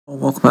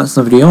Welcome back to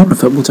another video on the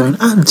Football Zone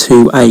and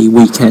to a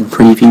weekend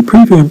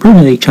previewing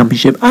Premier League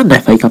Championship and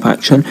FA Cup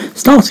action,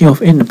 starting off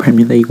in the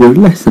Premier League with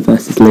Leicester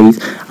versus Leeds.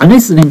 And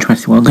this is an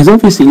interesting one because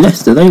obviously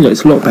Leicester, they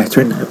looked a lot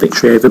better in their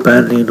victory over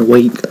Burnley in the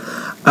week.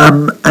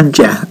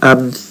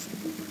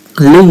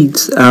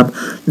 Leeds,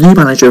 new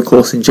manager of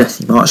course in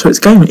Jesse Marsch, so it's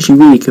a game which you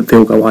really could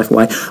feel go either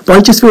way, but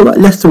I just feel like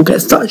Leicester will get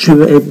such a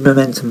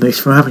momentum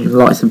boost from having the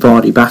likes of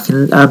Vardy back,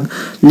 and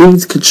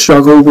Leeds could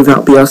struggle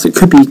without Bielsa. It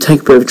could be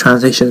take a bit of a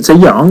transition, so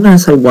yeah, I'm going to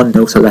say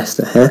 1-0 to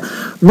Leicester here.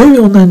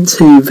 Moving on then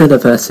to Villa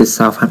versus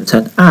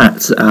Southampton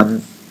at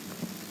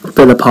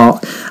Villa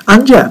Park,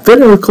 and yeah,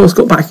 Villa of course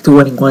got back to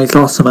winning ways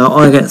last time out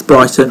against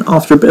Brighton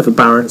after a bit of a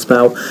barren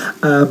spell.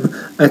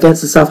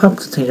 Against the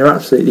Southampton team, they're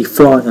absolutely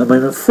flying at the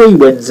moment. 3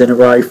 wins in a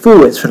row, 4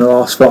 wins from the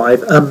last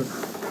 5.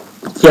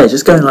 Yeah,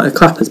 just going like the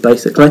clappers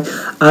basically.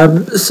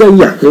 So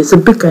yeah, it's a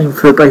big game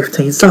for both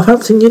teams.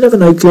 Southampton, you never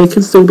know, they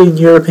could still be in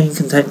European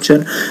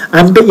contention.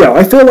 But yeah,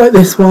 I feel like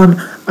this one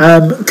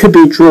could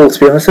be a draw, to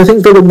be honest. I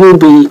think Villa will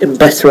be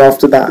better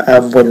after that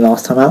win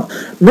last time out.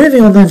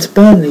 Moving on then to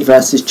Burnley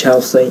versus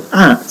Chelsea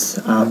at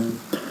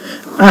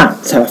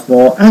Turf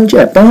Moor, and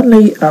yeah,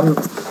 Burnley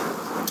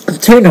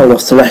 2-0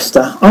 loss to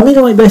Leicester. I mean,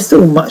 like, they're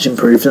still much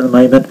improved at the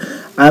moment.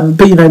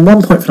 But you know,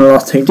 1 point from the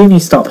last 2, do need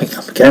to start picking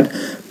up again.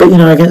 But you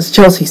know, against the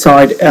Chelsea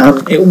side,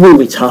 it will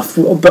be tough.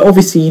 But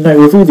obviously, you know,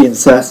 with all the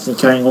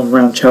uncertainty going on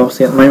around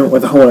Chelsea at the moment,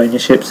 with the whole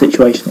ownership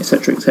situation,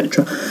 etc.,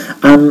 etc.,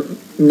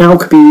 now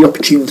could be the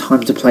opportune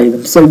time to play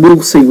them. So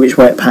we'll see which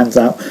way it pans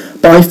out.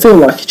 But I feel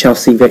like a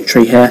Chelsea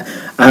victory here.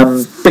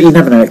 But you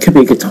never know, it could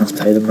be a good time to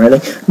play them,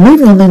 really.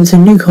 Moving on then to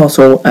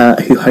Newcastle,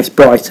 who host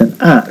Brighton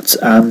at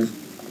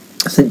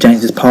St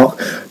James's Park.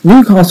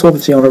 Newcastle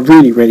obviously on a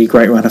really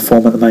great run of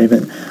form at the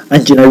moment,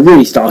 and you know,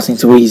 really starting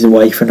to ease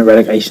away from the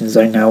relegation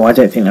zone now. I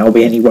don't think there will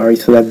be any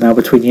worries for them now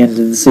between the end of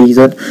the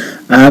season.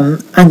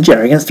 And yeah,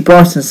 against the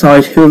Brighton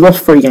side, who have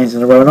lost 3 games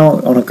in a row and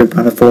aren't on a good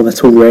run of form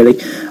at all, really.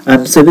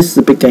 So this is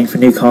a big game for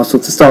Newcastle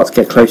to start to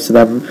get close to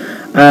them.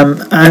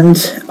 And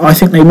I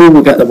think they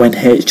will get the win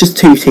here. It's just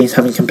 2 teams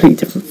having completely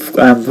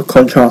different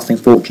contrasting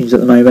fortunes at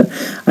the moment,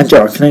 and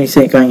yeah, I can only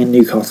see it going in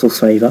Newcastle's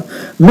favour.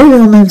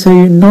 Moving on then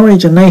to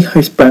Norwich, and they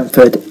host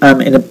Brentford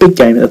in a big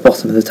game at the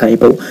bottom of the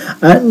table.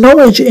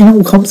 Norwich in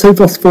all comps, they've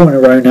lost 4 in a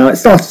row now. It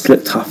starts to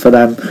look tough for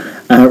them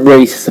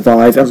really to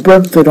survive, and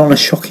Brentford on a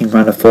shocking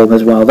run of form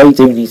as well. They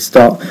do need to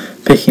start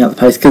picking up the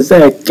pace because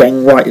they're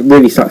getting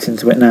really sucked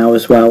into it now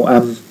as well.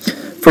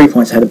 3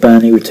 points ahead of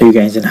Burnley with 2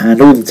 games in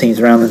hand. All the teams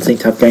around them seem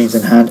to have games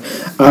in hand.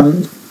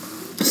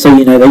 So,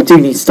 you know, they do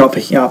need to start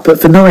picking up. But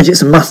for Norwich,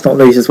 it's a must not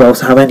lose as well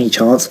to have any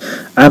chance.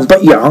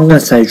 But yeah, I'm going to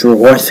say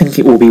draw. I think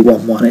it will be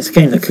 1-1. It's a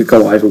game that could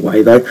go either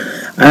way, though.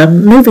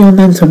 Moving on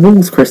then to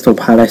Wolves Crystal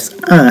Palace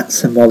at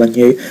St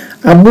Molineux.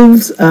 And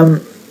Wolves,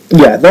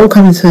 yeah, they'll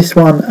come into this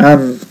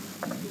one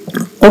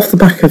off the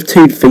back of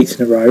 2 defeats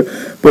in a row,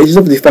 which is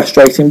obviously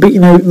frustrating, but you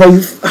know, they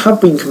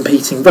have been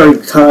competing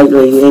very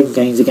tightly in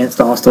games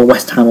against Arsenal,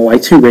 West Ham away,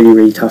 2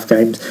 really tough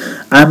games.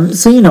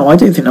 So you know, I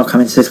don't think they'll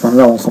come into this one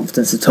low on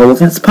confidence at all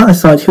against the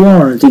Palace side, who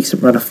are on a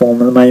decent run of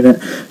form at the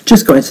moment,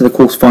 just got into the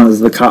quarterfinals of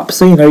the Cup,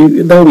 so you know,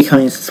 they'll be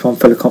coming into this one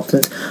full of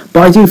confidence.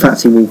 But I do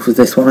fancy Wolves with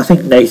this one. I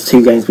think those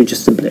 2 games were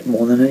just a bit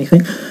more than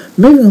anything.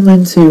 Moving on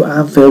then to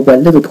Anfield, where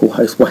Liverpool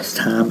host West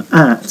Ham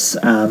at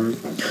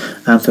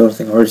Anfield. I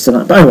think I already said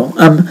that, but oh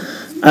well.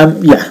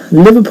 Yeah,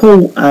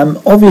 Liverpool,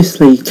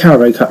 obviously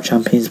Carabao Cup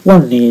champions,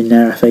 1-0 in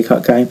their FA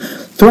Cup game,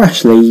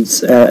 thrashed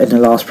Leeds in the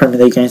last Premier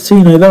League game, so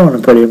you know, they're on a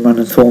brilliant run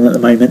and form at the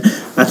moment,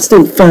 and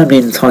still firmly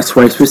in the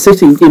title race, with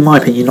City, in my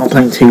opinion, not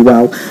playing too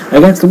well,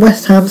 against the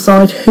West Ham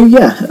side, who,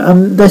 yeah,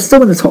 they're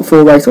still in the top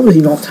 4 race,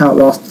 obviously knocked out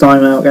last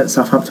time out against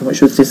Southampton,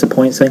 which was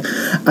disappointing.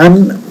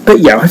 But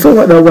yeah, I feel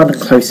like they're running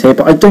close here,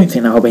 but I don't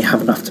think they'll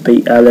have enough to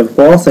beat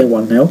Liverpool. I'll say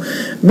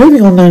 1-0.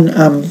 Moving on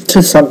then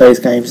to Sunday's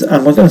games,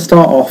 and we're going to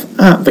start off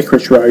at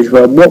Vicarage Road,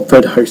 where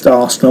Watford host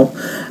Arsenal.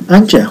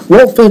 And yeah,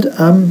 Watford,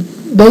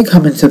 they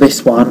come into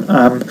this one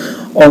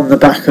on the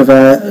back of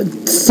a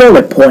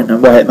solid point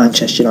away at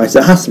Manchester United.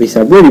 It has to be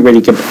said,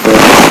 really good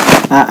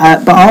performance.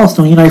 But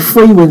Arsenal, you know,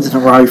 3 wins in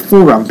a row,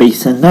 4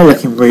 unbeaten. They're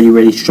looking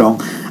really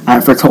strong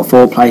for a top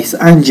 4 place,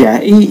 and yeah,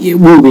 it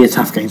will be a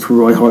tough game for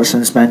Roy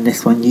Hodgson to spend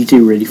this one. You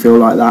do really feel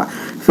like that.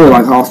 Feel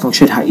like Arsenal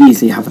should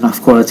easily have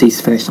enough quality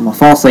to finish them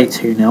off. I'll say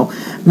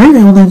 2-0.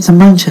 Moving on then to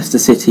Manchester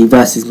City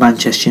versus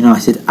Manchester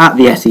United at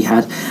the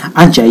Etihad,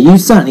 and yeah, you'd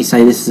certainly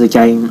say this is a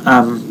game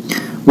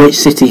which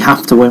City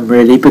have to win,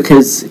 really,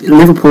 because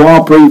Liverpool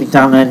are breathing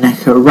down their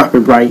neck at a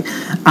rapid rate,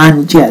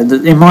 and yeah,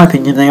 in my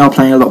opinion, they are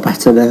playing a lot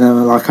better than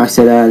them, like I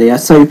said earlier.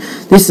 So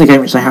this is a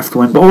game which they have to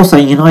win. But also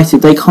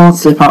United, they can't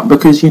slip up,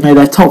 because you know,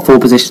 their top 4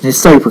 position is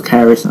so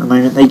precarious at the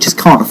moment. They just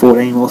can't afford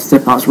any more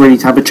slip ups really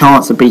to have a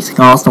chance of beating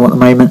Arsenal at the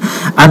moment.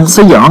 And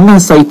so yeah, I'm going to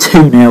say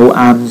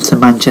 2-0 to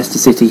Manchester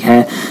City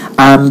here.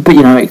 But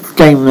you know, it's a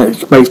game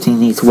that both teams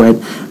need to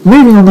win.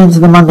 Moving on then to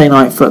the Monday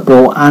night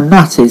football, and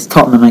that is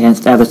Tottenham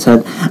against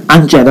Everton.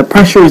 And yeah, the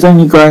pressure is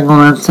only growing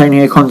on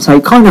Antonio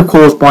Conte, kind of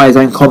caused by his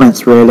own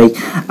comments, really.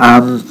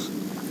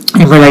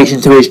 in relation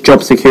to his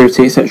job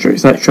security, etc.,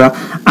 etc.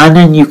 And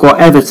then you've got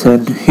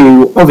Everton,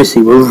 who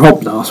obviously were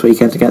robbed last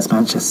weekend against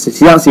Manchester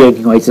City. That's the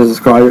only way to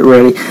describe it,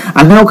 really.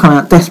 And they'll come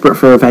out desperate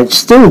for revenge,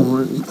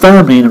 still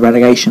firmly in a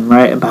relegation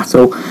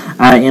battle.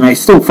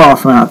 Still far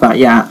from out of that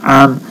yet.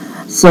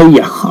 So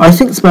yeah, I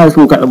think Spurs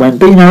will get the win,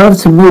 but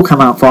Everton will come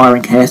out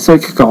firing here, so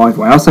it could go either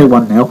way. I'll say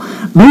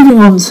 1-0. Moving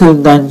on to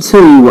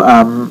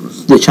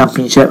the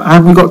Championship,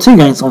 and we've got 2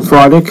 games on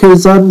Friday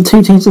because 2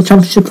 teams of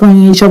Championship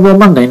playing each other on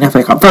Monday in the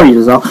FA Cup. Very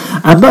bizarre.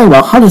 And very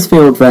well,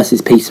 Huddersfield versus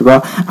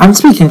Peterborough. And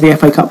speaking of the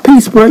FA Cup,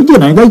 Peterborough,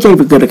 they gave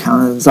a good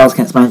account of themselves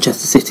against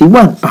Manchester City.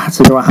 Weren't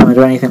battered or hammered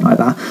or anything like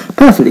that.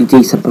 Perfectly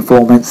decent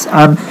performance.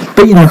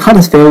 But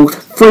Huddersfield,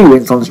 3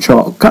 wins on the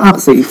trot,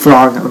 absolutely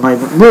flying at the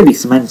moment, really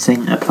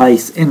cementing a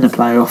place in the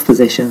playoff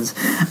positions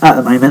at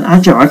the moment.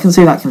 And I can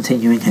see that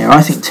continuing here.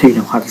 I think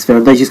 2-0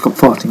 Huddersfield. They just got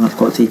far too much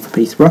quality for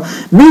Peterborough.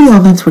 Moving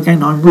on then to a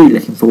game I'm really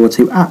looking forward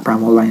to at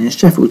Bramwell Lane is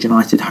Sheffield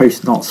United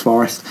host Notts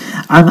Forest.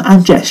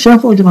 And yes,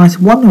 Sheffield United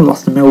 1-0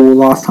 lost to Millwall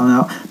last time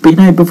out, but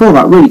before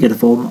that, really good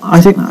form.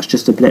 I think that's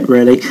just a blip,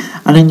 really.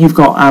 And then you've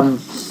got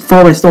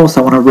Forest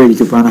also on a really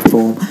good run of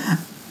form.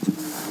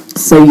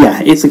 So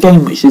yeah, it's a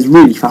game which is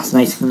really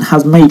fascinating and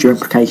has major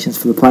implications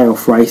for the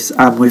playoff race,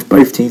 with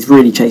both teams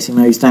really chasing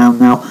those down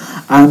now.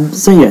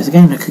 So yeah, it's a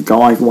game that could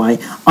go either way.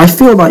 I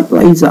feel like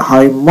Blades at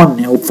home,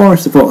 1-0.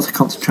 Forest have got to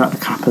concentrate on the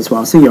cap as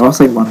well, so yeah, I'll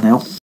say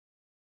 1-0.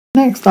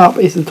 Next up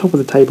is the top of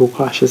the table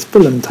clashes.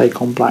 Fulham take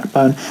on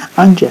Blackburn,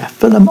 and yeah,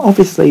 Fulham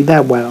obviously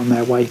they're well on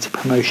their way to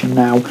promotion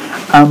now.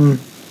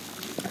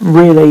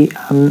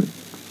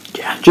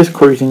 Just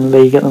cruising the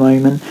league at the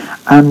moment.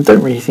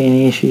 Don't really see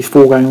any issues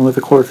going on with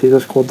the quality of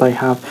the squad they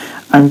have,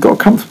 and got a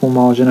comfortable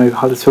margin over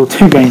Huddersfield,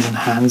 2 games in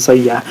hand. So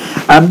yeah,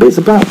 but it's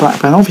about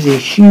Blackburn. Obviously a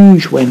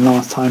huge win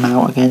last time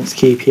out against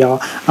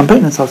QPR, and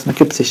putting themselves in a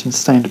good position to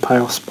stay in the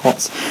playoff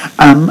spots.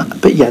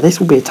 But yeah, this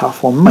will be a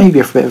tough one, maybe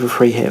a bit of a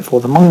free hit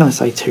for them. I'm going to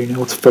say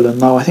 2-0 to Fulham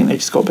though. I think they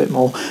just got a bit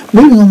more.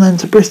 Moving on then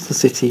to Bristol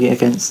City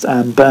against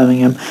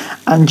Birmingham,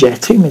 and yeah,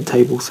 2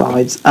 mid-table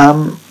sides.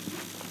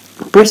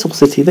 Bristol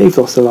City, they've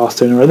lost their last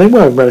 2 in a row. They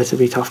were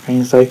relatively tough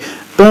games though.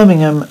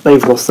 Birmingham,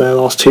 they've lost their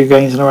last 2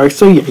 games in a row.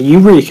 So yeah, you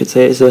really could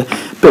say it's a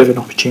bit of an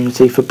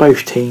opportunity for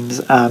both teams,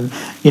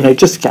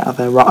 just to get out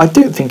there right. I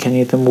don't think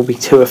any of them will be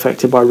too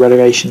affected by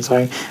relegation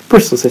zone.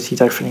 Bristol City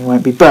definitely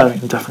won't be.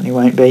 Birmingham definitely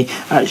won't be.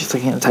 Just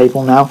looking at the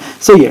table now.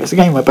 So yeah, it's a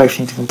game where both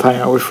teams can play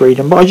out with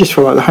freedom, but I just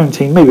feel like the home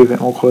team, maybe a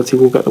bit more quality,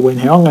 will get the win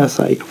here. I'm going to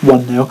say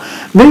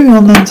 1-0. Moving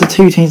on then to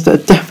 2 teams that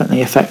are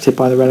definitely affected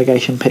by the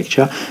relegation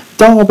picture.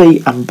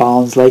 Derby and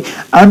Barnsley.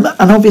 And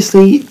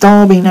obviously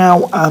Derby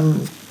now,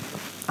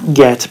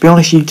 to be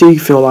honest, you do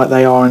feel like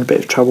they are in a bit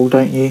of trouble,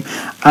 don't you?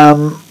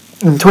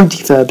 In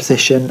 23rd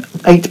position,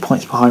 8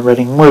 points behind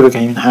Reading, with a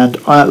game in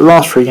hand.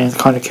 Last 3 games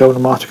kind of killed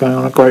them after going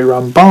on a great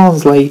run.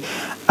 Barnsley,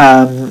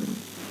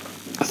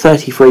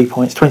 33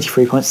 points,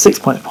 23 points, 6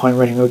 points behind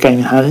Reading with a game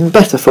in hand, in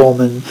better form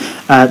than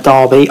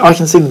Derby. I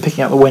can see them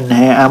picking up the win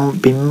here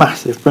and be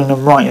massive, bring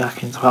them right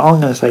back into it.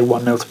 I'm going to say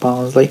 1-0 to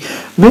Barnsley.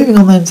 Moving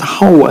on then to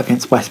Hull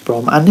against West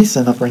Brom, and this is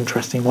another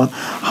interesting one.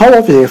 Hull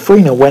obviously a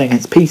 3-0 win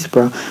against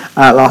Peterborough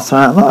last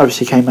time out, and that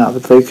obviously came out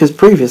of the blue because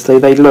previously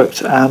they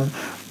looked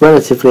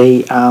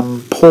relatively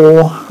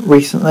poor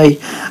recently,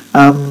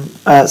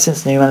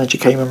 since the new manager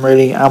came in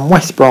really.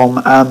 West Brom,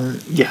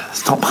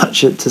 there's not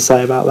much to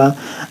say about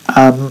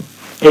that.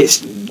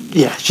 It's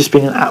just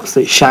been an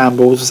absolute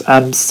shambles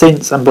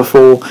since and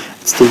before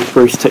Steve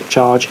Bruce took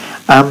charge.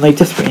 They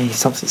desperately need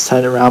something to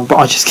turn it around, but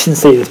I just can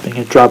see this being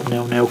a drab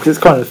 0-0 because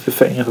it's kind of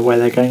befitting of the way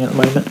they're going at the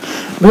moment.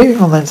 Moving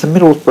on then to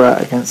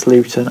Middlesbrough against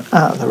Luton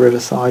at the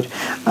Riverside.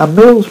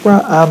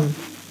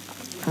 Middlesbrough,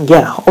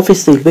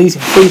 obviously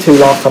losing 3-2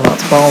 last time out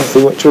to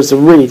Barnsley, which was a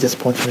really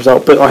disappointing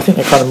result, but I think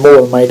they kind of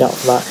more than made up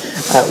for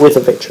that with a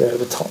victory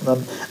over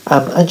Tottenham.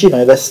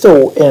 They're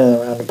still in and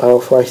around the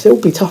playoff race.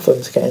 It'll be tough for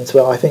them to get into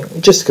it, I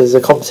think, just because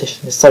the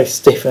competition is so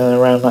stiff in and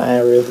around that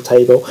area of the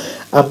table.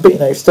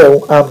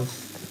 Still,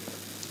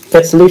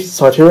 against the Luton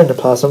side who are in the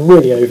playoffs and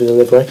really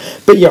over-delivering.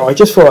 But yeah, I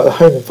just feel like the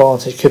home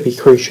advantage could be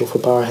crucial for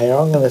Borough here.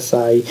 I'm going to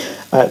say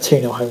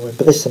 2-0 home win,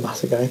 but this is a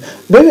massive game.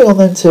 Moving on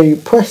then to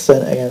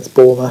Preston against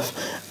Bournemouth.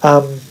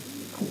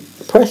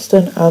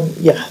 Preston,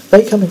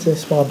 they come into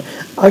this one.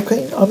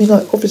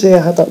 Obviously they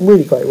had that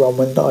really great run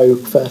when Dio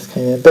first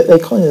came in, but they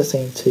kind of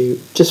seem to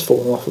just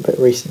fallen off a bit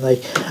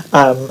recently.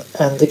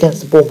 And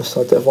against the Bournemouth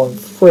side that have won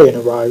 3 in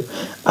a row,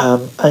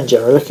 and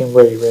are looking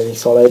really, really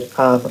solid.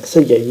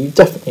 You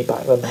definitely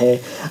back them here.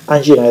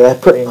 And they're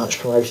pretty much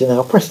promoted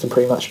now. Preston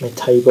pretty much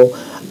mid-table.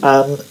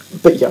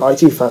 I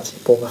do fancy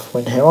Bournemouth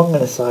win here. I'm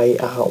going to say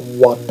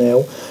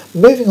 1-0.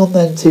 Moving on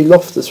then to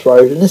Loftus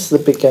Road, and this is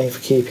a big game for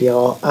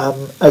QPR,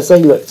 as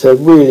they look to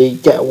really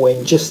get a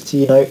win, just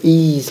to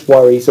ease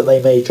worries that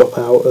they may drop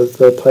out of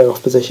the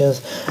playoff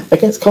positions.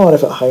 Against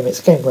Cardiff at home, it's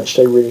a game which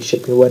they really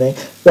should be winning.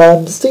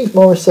 Steve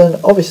Morrison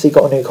obviously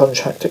got a new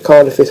contract at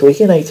Cardiff this week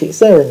in 18,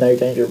 so they're in no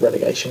danger of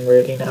relegation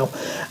really now.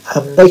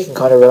 They can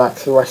kind of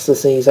relax for the rest of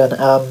the season.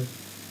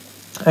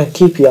 And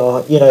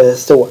QPR,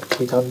 there's still work to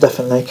be done,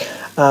 definitely.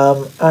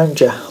 And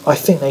yeah, I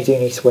think they do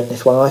need to win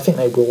this one. I think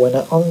they will win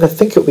it. I'm going to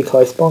think it'll be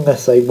close, but I'm going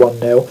to say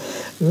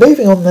 1-0.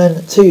 Moving on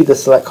then to the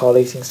Select Car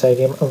Leasing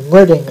Stadium, and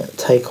Reading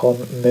take on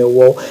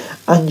Millwall.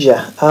 And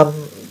yeah,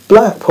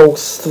 Blackpool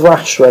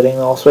thrashed Reading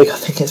last week. I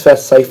think it's fair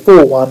to say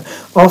 4-1.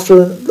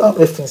 After an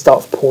uplifting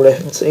start for Paul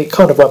Evans, it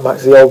kind of went back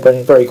to the old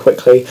Reading very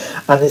quickly,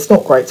 and it's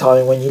not great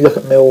timing when you look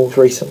at Millwall's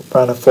recent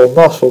run of form.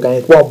 Last 4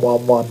 games,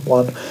 1-1,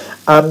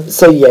 1-1.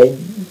 So yeah,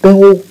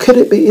 Millwall, could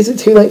it be? Is it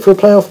too late for a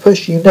playoff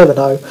push? You never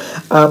know.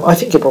 I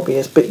think it probably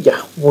is, but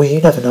yeah, well,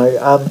 you never know.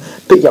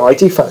 But yeah, I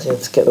do fancy them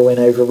to get the win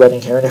over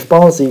Reading here, and if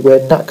Barnsley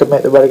win, that could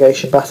make the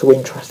relegation battle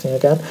interesting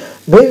again.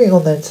 Moving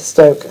on then to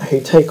Stoke,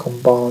 who take on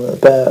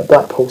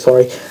Blackpool,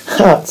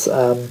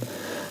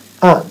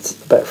 at the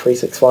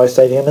Bet365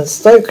 Stadium. And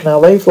Stoke now,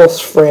 they've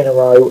lost 3 in a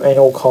row in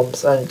all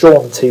comps and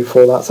drawn 2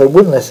 for that, so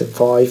winless in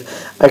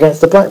 5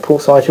 against the Blackpool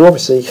side, who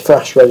obviously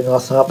thrashed Reading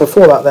last night.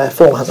 Before that, their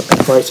form hasn't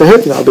been great, so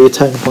hopefully that'll be a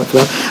turning point for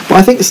them. But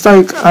I think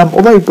Stoke,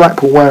 although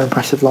Blackpool were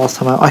impressive last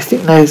time out, I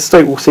think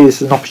Stoke will see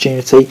this as an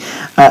opportunity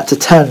to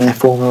turn their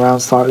form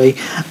around slightly,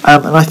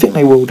 and I think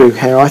they will do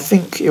here. I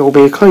think it will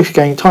be a close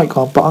game, tight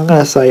one, but I'm going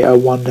to say a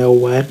 1-0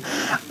 win.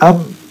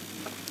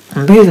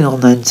 Moving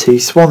on then to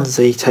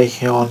Swansea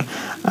taking on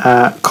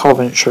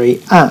Coventry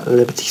at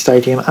Liberty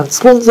Stadium, and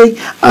Swansea,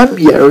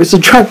 yeah, it was a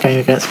drag game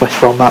against West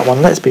Brom, that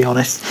one, let's be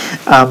honest,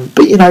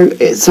 but you know,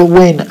 it's a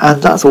win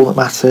and that's all that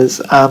matters,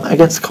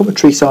 against the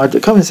Coventry side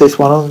that come into this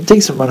one on a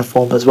decent run of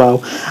form as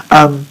well.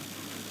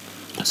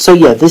 So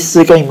yeah, this is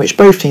a game which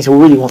both teams will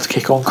really want to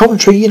kick on.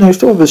 Coventry, you know,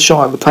 still a bit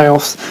shy of the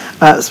playoffs.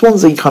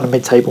 Swansea kind of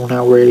mid-table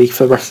now, really,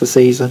 for the rest of the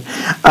season.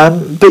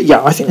 But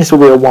yeah, I think this will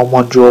be a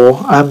 1-1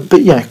 draw.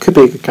 But yeah, could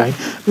be a good game.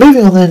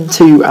 Moving on then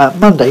to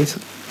Monday's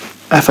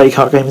FA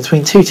Cup game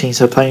between 2 teams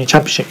who are playing a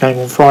championship game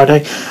on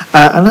Friday,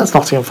 and that's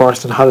Nottingham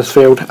Forest and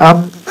Huddersfield.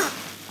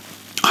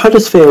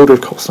 Huddersfield,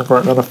 of course, on a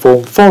great run of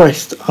form.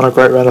 Forest on a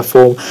great run of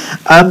form.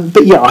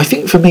 But yeah, I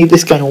think for me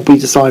this game will be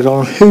decided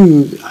on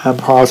who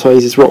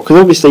prioritises what, because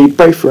obviously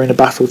both are in a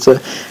battle to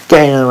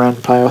get in and around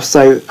the playoffs.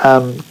 So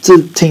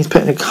do teams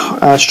putting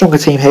a stronger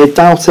team here?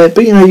 Doubt it.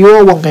 But you know, you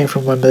are 1 game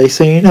from Wembley,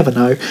 so you never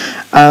know.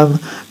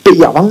 But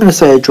yeah, I'm going to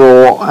say a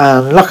draw,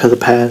 and luck of the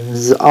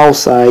pens, I'll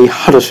say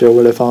Huddersfield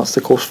will advance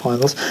to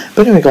quarterfinals.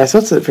 But anyway, guys,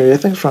 that's it for you.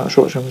 Thanks very much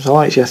for watching. So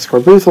like, yes,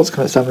 subscribe. Your thoughts,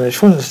 comments down below.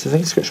 If you want us to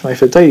think, subscribe to my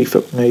for daily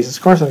football news, and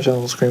subscribe to my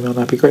channel on screen, and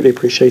that'd be greatly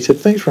appreciated.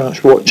 Thanks very much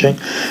for watching.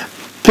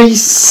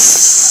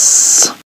 Peace.